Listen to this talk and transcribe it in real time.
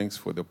Thanks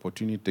for the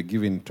opportunity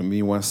given to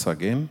me once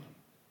again.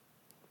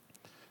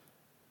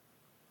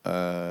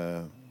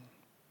 And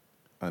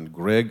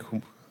Greg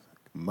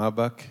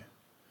Mabak,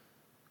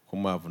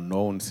 whom I've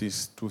known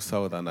since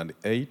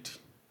 2008,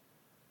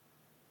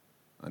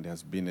 and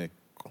has been a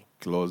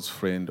close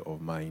friend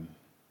of mine.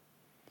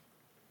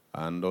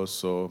 And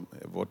also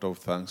a vote of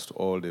thanks to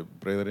all the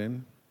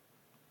brethren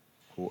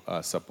who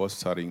are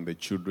sponsoring the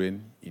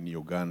children in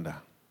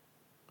Uganda.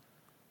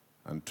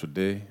 And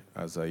today,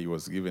 as I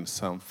was given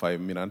some 5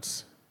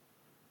 minutes,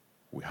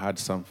 we had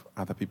some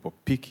other people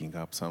picking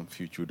up some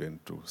few children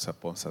to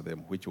sponsor them,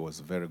 which was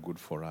very good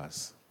for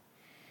us.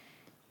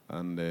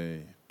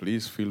 And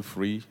please feel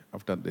free,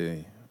 after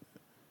the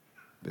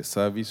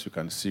service, you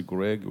can see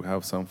Greg. We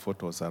have some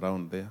photos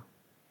around there.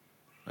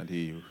 And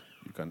you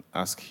can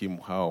ask him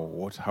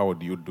how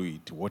do you do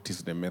it? What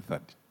is the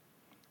method?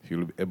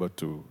 He'll be able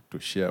to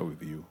share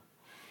with you.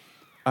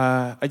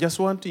 I just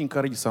want to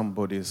encourage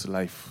somebody's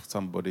life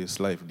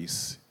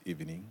this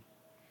evening.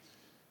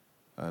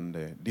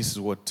 And this is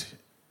what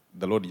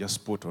the Lord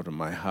just put on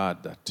my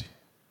heart, that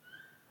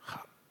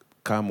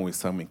come with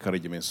some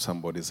encouragement to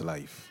somebody's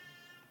life.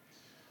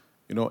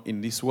 You know, in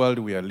this world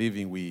we are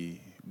living,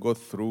 we go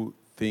through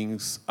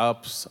things,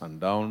 ups and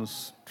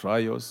downs,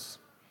 trials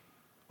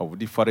of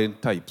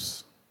different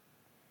types.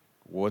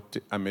 What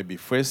I may be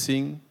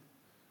facing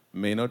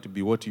may not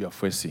be what you are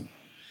facing.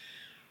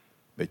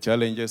 The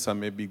challenges I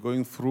may be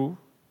going through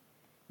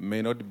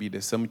may not be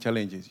the same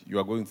challenges you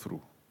are going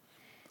through.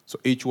 So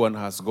each one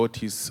has got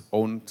his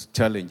own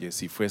challenges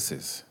he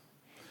faces.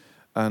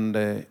 And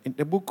in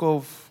the book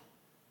of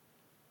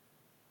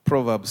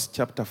Proverbs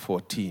chapter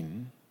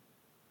 14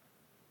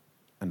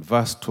 and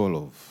verse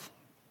 12,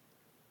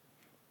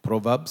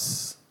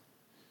 Proverbs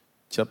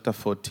chapter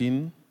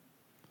 14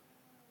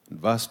 and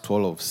verse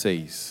 12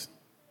 says,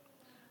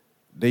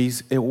 "There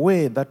is a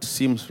way that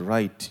seems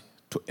right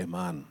to a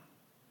man."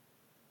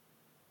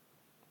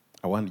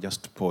 I want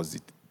just to pause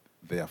it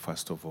there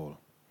first of all.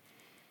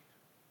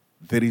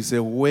 There is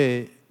a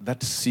way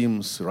that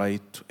seems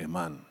right to a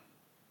man.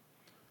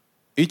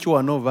 Each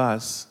one of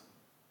us,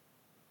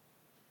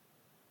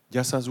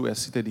 just as we are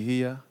seated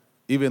here,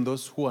 even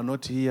those who are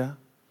not here,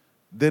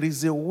 there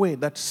is a way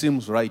that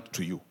seems right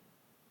to you.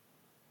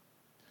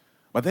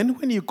 But then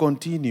when you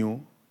continue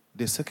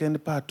the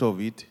second part of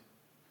it,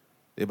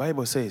 the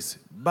Bible says,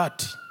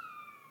 "But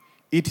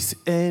its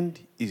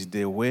end is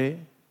the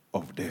way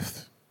of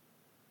death."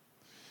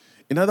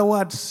 In other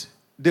words,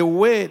 the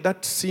way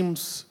that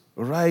seems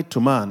right to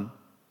man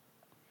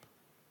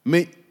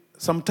may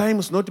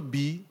sometimes not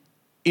be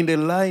in the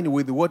line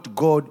with what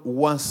God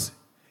wants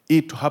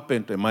it to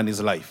happen to a man's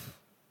life.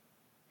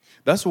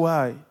 That's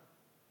why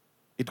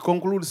it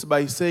concludes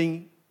by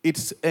saying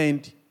its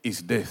end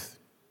is death.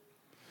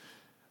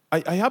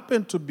 I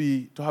happen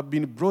to have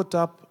been brought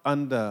up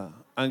under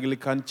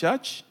Anglican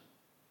Church.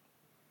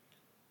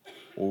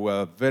 We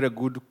were very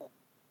good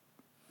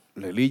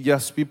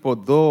religious people,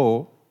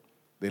 though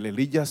the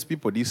religious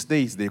people these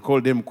days, they call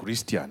them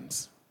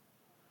Christians.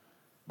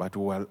 But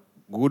we were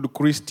good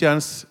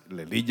Christians,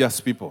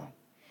 religious people.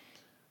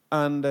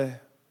 And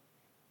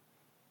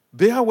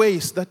there are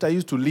ways that I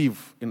used to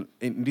live in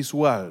this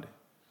world.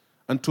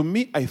 And to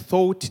me, I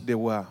thought they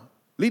were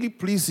really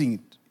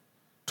pleasing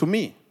to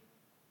me.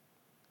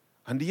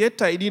 And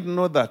yet I didn't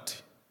know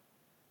that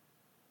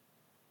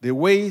the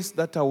ways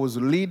that I was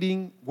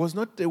leading was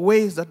not the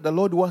ways that the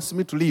Lord wants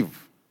me to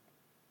live.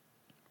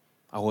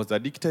 I was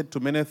addicted to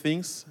many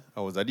things.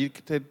 I was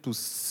addicted to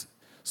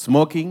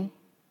smoking.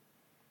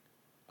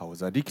 I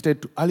was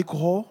addicted to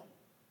alcohol.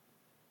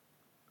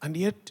 And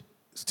yet,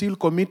 still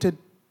committed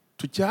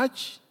to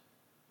church.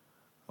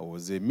 I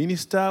was a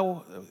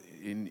minister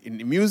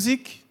in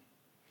music.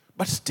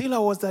 But still I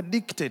was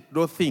addicted to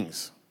those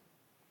things.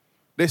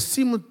 They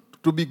seemed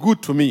to be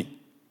good to me.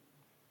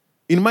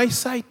 In my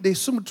sight, they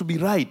seemed to be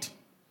right.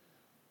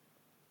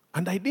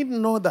 And I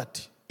didn't know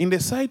that in the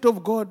sight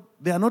of God,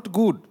 they are not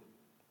good.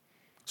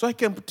 So I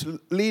kept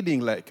leading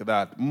like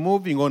that,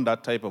 moving on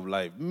that type of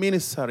life,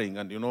 ministering.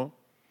 And,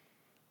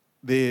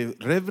 the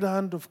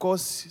reverend, of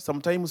course,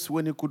 sometimes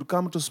when he could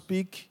come to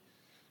speak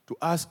to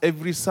us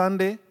every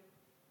Sunday,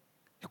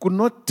 he could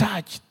not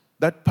touch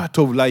that part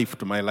of life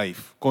to my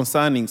life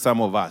concerning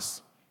some of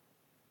us.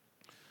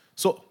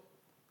 So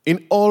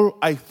in all,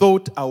 I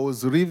thought I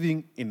was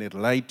living in a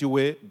right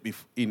way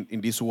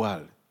in this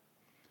world.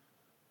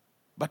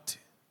 But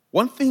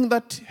one thing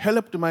that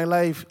helped my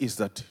life is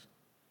that,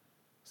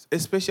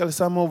 especially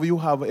some of you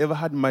have ever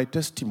had my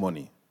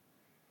testimony.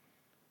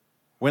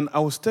 When I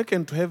was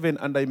taken to heaven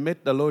and I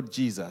met the Lord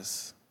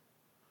Jesus,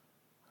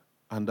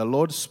 and the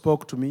Lord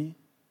spoke to me,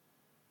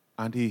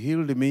 and he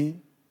healed me,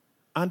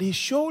 and he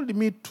showed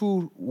me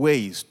two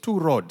ways, two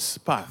roads,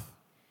 path.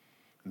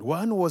 And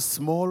one was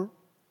small,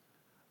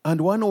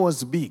 and one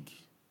was big.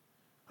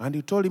 And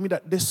he told me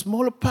that the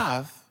small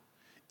path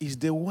is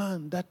the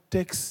one that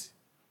takes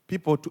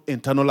people to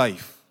eternal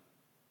life.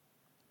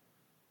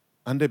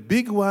 And the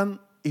big one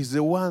is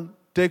the one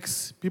that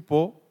takes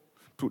people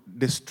to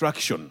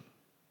destruction.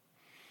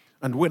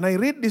 And when I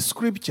read this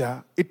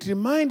scripture, it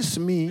reminds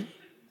me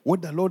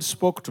what the Lord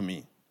spoke to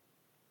me.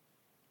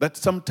 That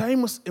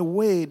sometimes a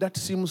way that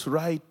seems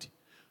right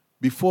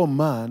before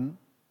man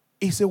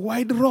is a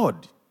wide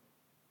road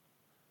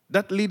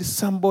that leads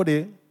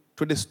somebody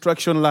to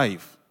destruction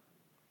life.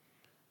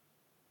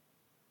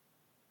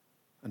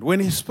 And when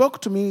he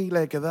spoke to me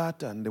like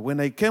that, and when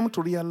I came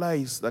to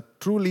realize that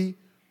truly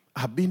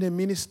I've been a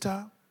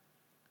minister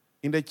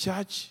in the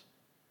church,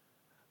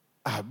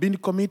 I've been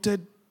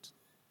committed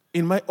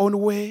in my own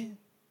way,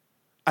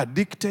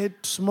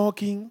 addicted to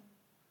smoking,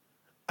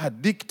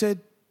 addicted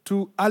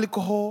to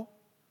alcohol,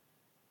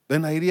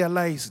 then I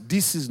realized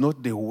this is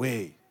not the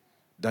way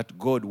that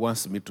God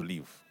wants me to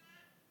live.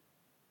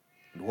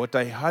 And what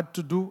I had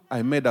to do,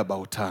 I made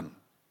about turn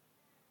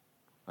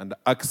and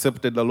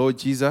accepted the Lord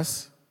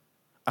Jesus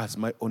as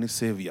my only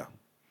Savior.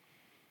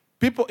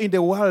 People in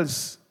the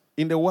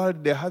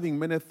world, they're having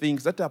many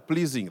things that are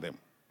pleasing them.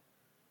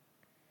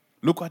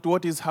 Look at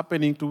what is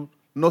happening to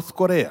North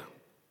Korea.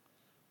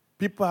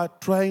 People are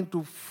trying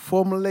to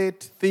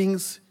formulate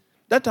things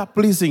that are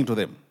pleasing to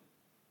them.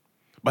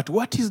 But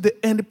what is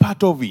the end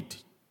part of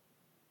it?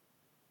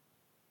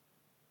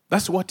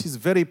 That's what is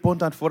very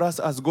important for us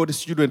as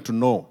God's children to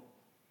know.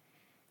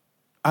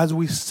 As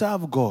we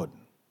serve God,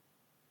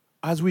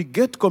 as we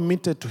get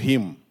committed to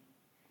Him,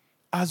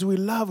 as we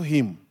love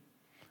Him,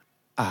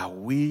 are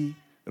we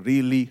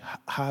really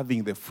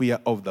having the fear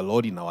of the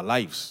Lord in our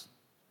lives?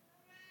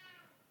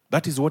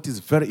 That is what is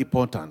very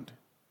important.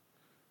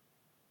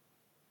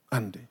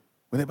 And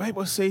when the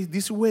Bible says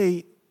this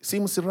way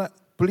seems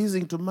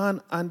pleasing to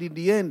man, and in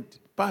the end,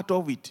 part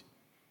of it,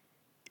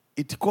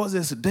 it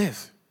causes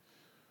death.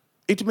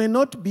 It may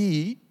not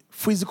be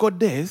physical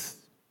death,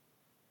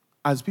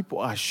 as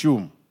people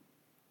assume,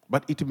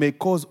 but it may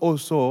cause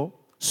also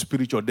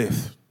spiritual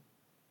death,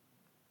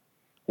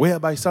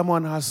 whereby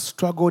someone has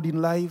struggled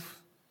in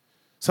life,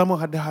 someone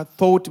had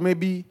thought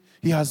maybe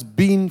he has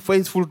been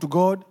faithful to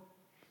God,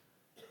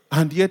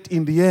 and yet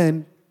in the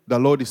end, the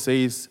Lord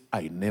says,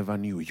 I never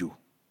knew you.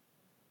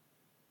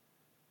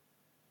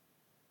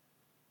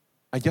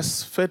 I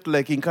just felt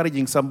like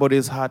encouraging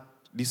somebody's heart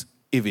this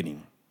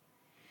evening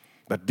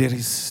that there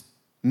is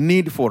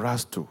need for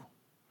us to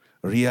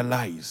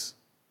realize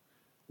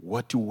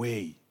what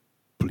way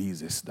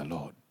pleases the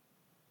Lord.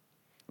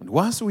 And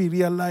once we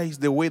realize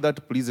the way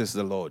that pleases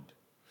the Lord,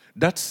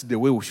 that's the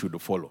way we should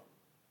follow.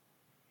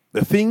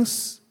 The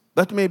things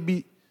that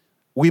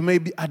we may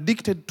be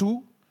addicted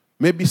to,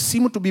 maybe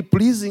seem to be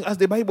pleasing as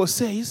the Bible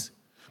says,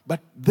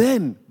 but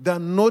then they're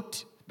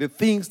not the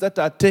things that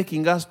are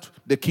taking us to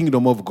the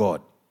kingdom of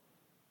God.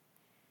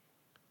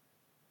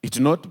 It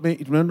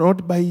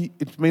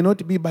may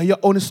not be by your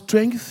own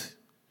strength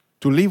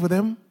to leave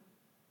them.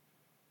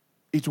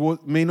 It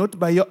may not be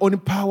by your own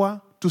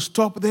power to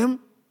stop them,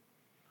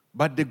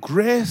 but the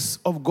grace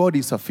of God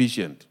is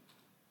sufficient.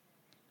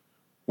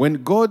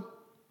 When God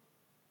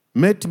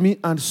met me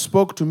and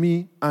spoke to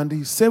me and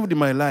He saved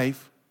my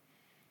life,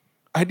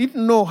 I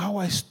didn't know how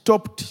I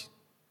stopped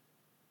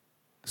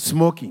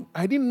smoking.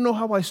 I didn't know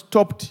how I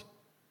stopped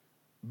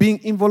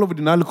being involved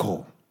in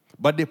alcohol.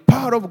 But the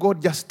power of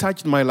God just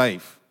touched my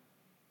life.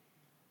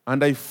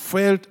 And I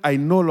felt I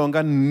no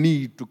longer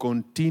need to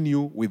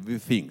continue with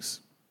these things.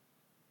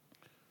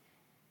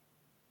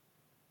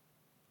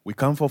 We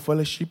come for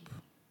fellowship,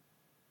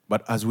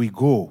 but as we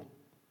go,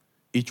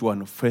 each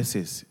one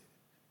faces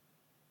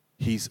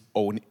his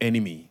own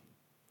enemy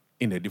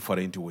in a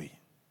different way.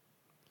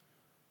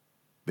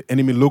 The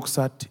enemy looks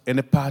at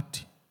any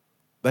part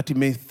that he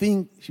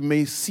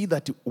may see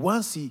that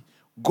once he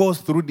goes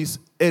through this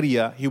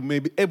area, he may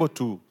be able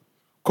to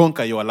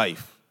conquer your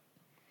life.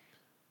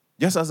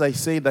 Just as I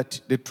say that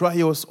the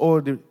trials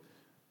or the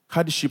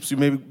hardships you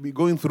may be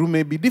going through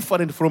may be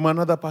different from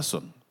another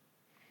person.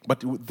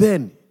 But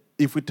then,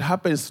 if it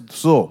happens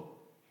so,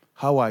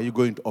 how are you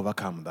going to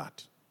overcome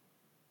that?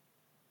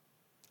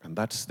 And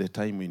that's the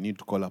time we need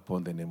to call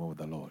upon the name of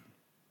the Lord.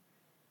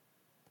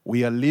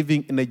 We are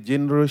living in a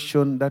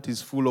generation that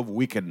is full of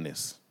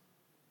wickedness.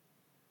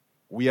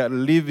 We are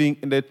living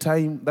in a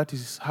time that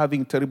is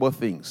having terrible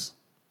things.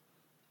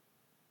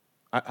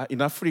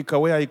 In Africa,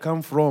 where I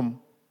come from,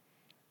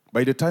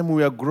 by the time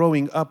we were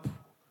growing up,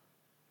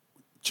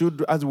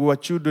 as we were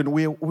children,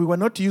 we were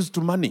not used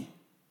to money.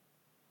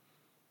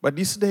 But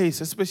these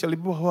days, especially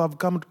people who have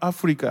come to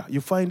Africa,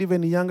 you find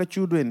even younger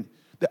children,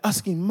 they're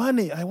asking,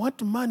 money, I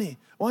want money.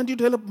 I want you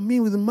to help me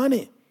with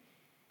money.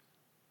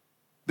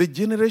 The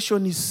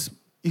generation is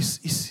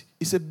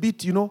a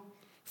bit,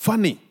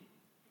 funny.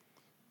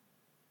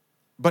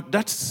 But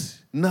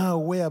that's now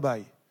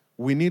whereby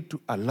we need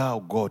to allow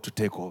God to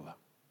take over.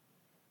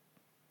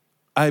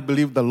 I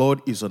believe the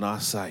Lord is on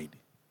our side.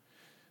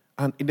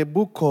 And in the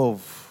book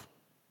of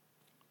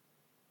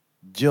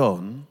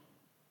John,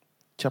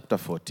 chapter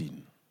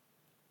 14,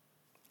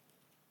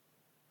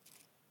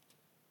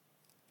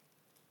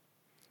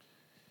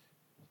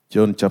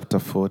 John chapter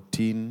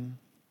 14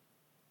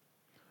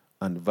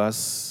 and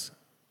verse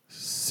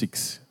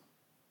 6.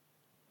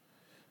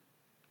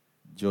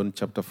 John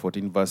chapter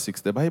 14, verse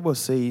 6. The Bible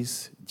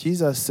says,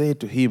 Jesus said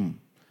to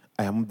him,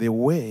 I am the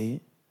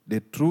way, the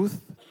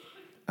truth,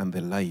 and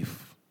the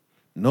life.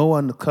 No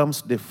one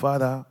comes to the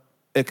Father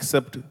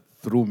except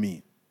through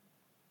me.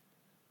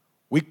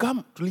 We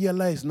come to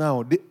realize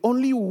now the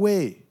only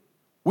way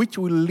which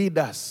will lead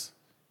us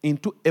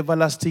into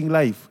everlasting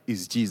life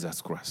is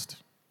Jesus Christ.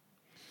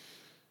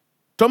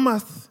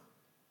 Thomas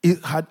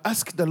had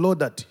asked the Lord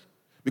that,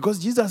 because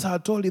Jesus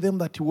had told them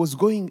that he was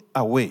going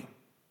away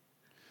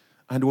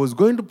and was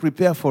going to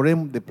prepare for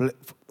him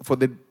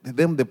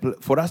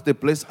for us the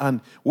place,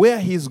 and where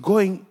he's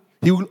going,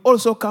 he will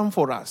also come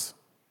for us.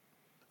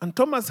 And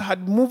Thomas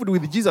had moved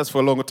with Jesus for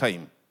a long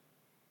time,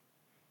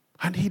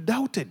 and he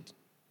doubted.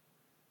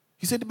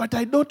 He said, but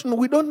I don't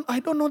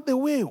know the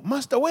way.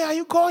 Master, where are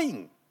you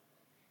going?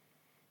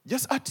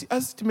 Just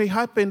as it may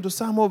happen to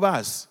some of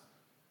us,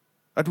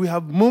 that we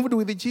have moved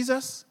with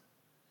Jesus,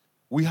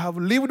 we have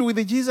lived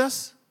with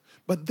Jesus,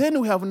 but then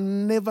we have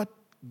never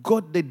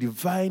got the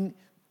divine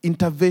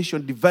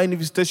intervention, divine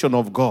visitation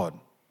of God.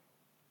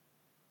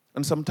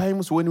 And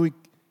sometimes when we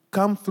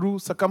come through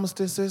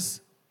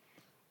circumstances,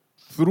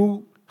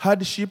 through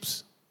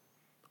hardships,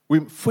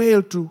 we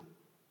fail to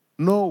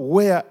know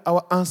where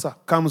our answer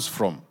comes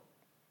from.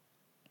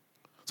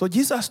 So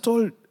Jesus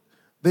told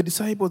the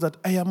disciples that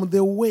I am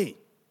the way,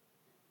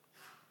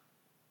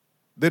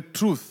 the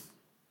truth,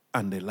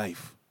 and the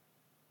life.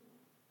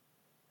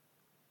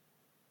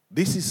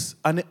 This is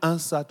an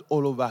answer to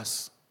all of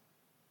us.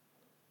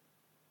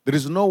 There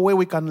is no way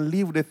we can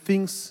live the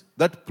things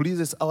that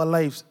pleases our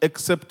lives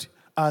except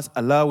us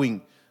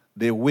allowing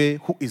the way,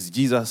 who is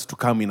Jesus, to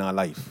come in our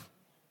life.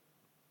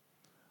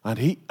 And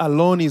he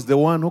alone is the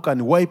one who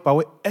can wipe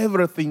away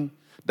everything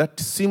that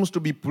seems to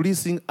be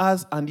pleasing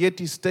us and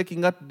yet is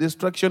taking us to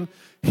destruction.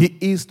 He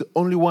is the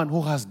only one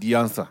who has the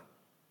answer.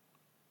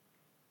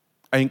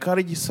 I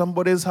encourage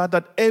somebody's heart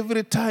that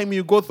every time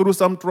you go through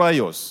some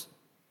trials,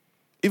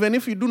 even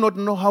if you do not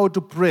know how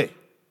to pray,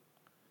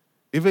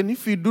 even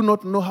if you do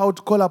not know how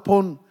to call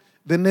upon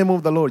the name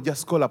of the Lord,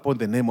 just call upon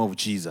the name of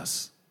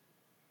Jesus.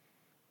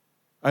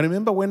 I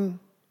remember when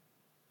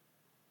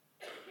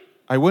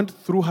I went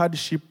through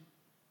hardship,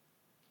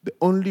 the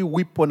only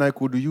weapon I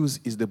could use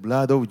is the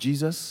blood of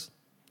Jesus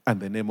and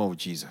the name of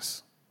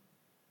Jesus.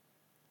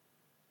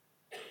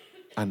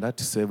 And that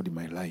saved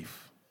my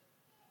life.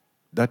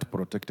 That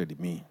protected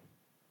me.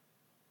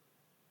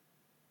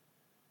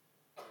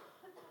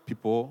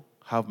 People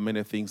have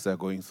many things they're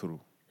going through.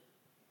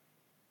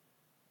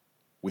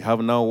 We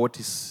have now what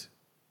is,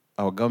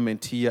 our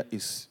government here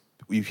is,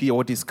 we hear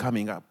what is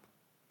coming up.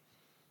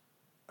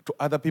 To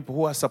other people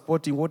who are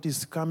supporting what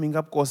is coming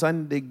up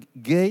concerning the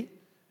gay,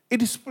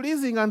 it is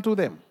pleasing unto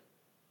them.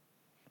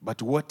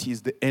 But what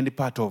is the end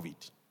part of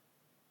it?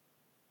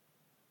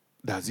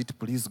 Does it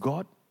please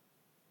God?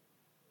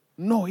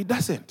 No, it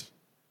doesn't.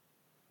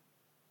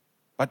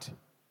 But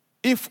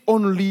if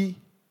only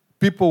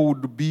people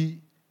would be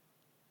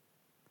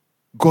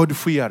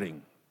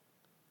God-fearing,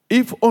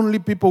 if only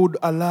people would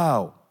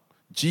allow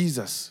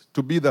Jesus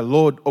to be the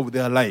Lord of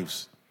their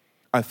lives,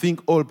 I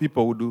think all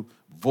people would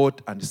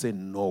vote and say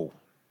no.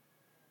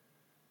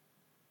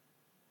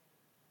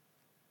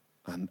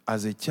 And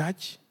as a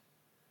church,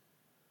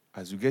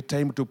 as we get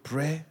time to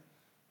pray,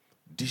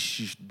 this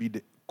should be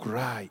the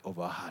cry of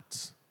our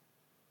hearts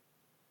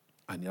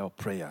and our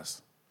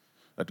prayers,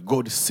 that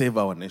God save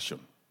our nation.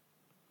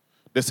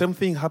 The same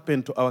thing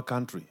happened to our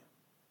country.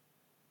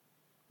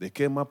 They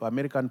came up,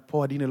 American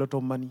poured in a lot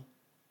of money,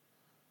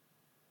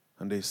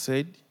 and they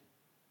said,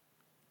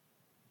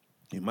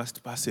 you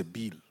must pass a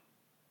bill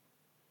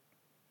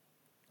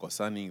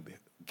concerning the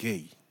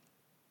gay.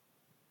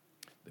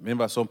 The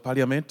members of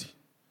parliament,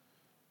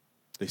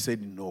 they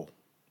said, no,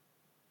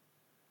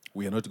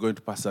 we are not going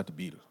to pass that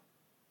bill.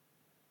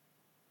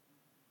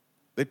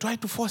 They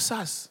tried to force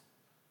us.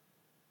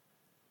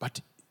 But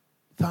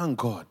thank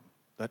God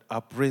that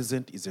our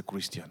president is a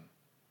Christian.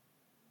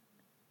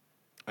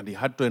 And he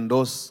had to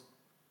endorse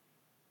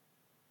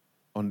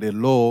on the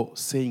law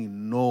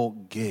saying no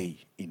gay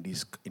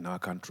in our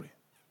country.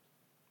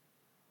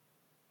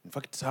 In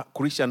fact,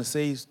 Christian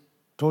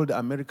told the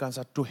Americans,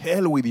 to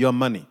hell with your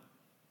money.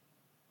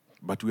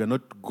 But we are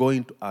not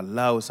going to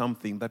allow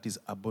something that is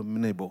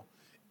abominable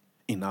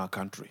in our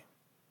country.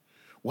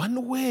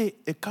 One way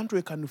a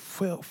country can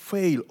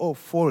fail or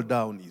fall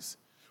down is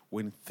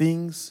when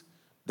things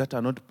that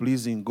are not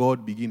pleasing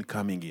God begin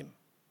coming in.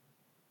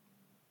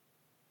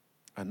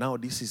 And now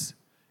this is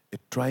a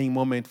trying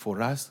moment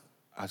for us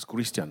as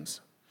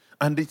Christians.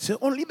 And it's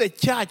only the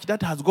church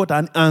that has got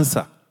an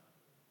answer.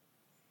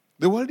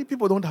 The worldly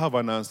people don't have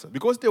an answer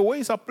because their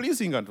ways are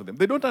pleasing unto them.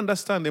 They don't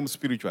understand them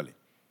spiritually.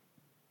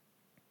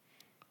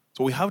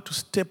 So we have to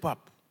step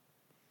up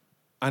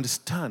and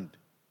stand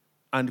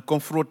and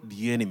confront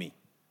the enemy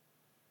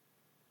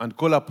and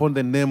call upon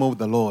the name of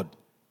the Lord,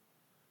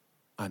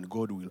 and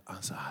God will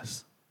answer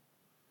us.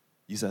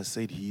 Jesus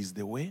said he is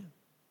the way,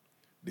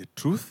 the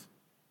truth,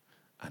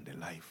 and the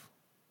life.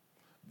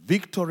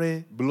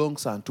 Victory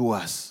belongs unto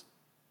us.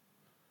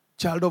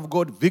 Child of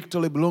God,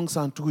 victory belongs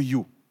unto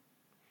you.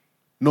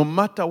 No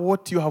matter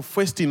what you have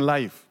faced in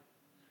life,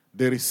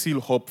 there is still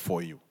hope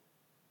for you.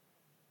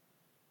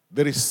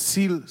 There is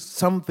still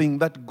something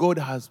that God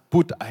has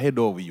put ahead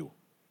of you.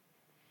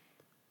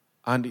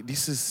 And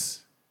this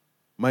is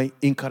my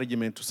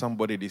encouragement to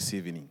somebody this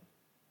evening,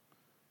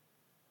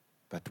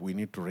 that we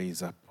need to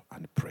raise up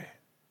and pray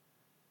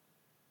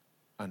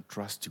and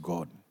trust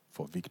God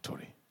for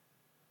victory.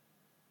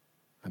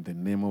 And the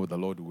name of the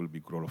Lord will be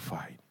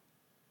glorified.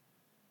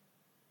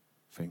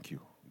 Thank you.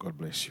 God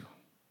bless you.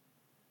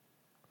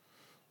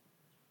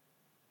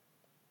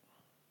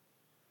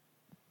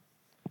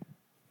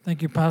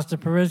 Thank you, Pastor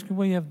Perez. Can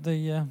we have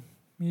the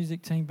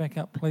music team back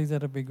up, please?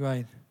 That'd be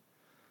great.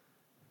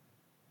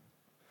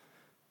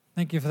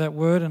 Thank you for that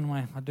word, and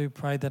I do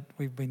pray that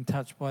we've been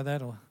touched by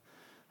that,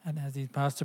 and as Pastor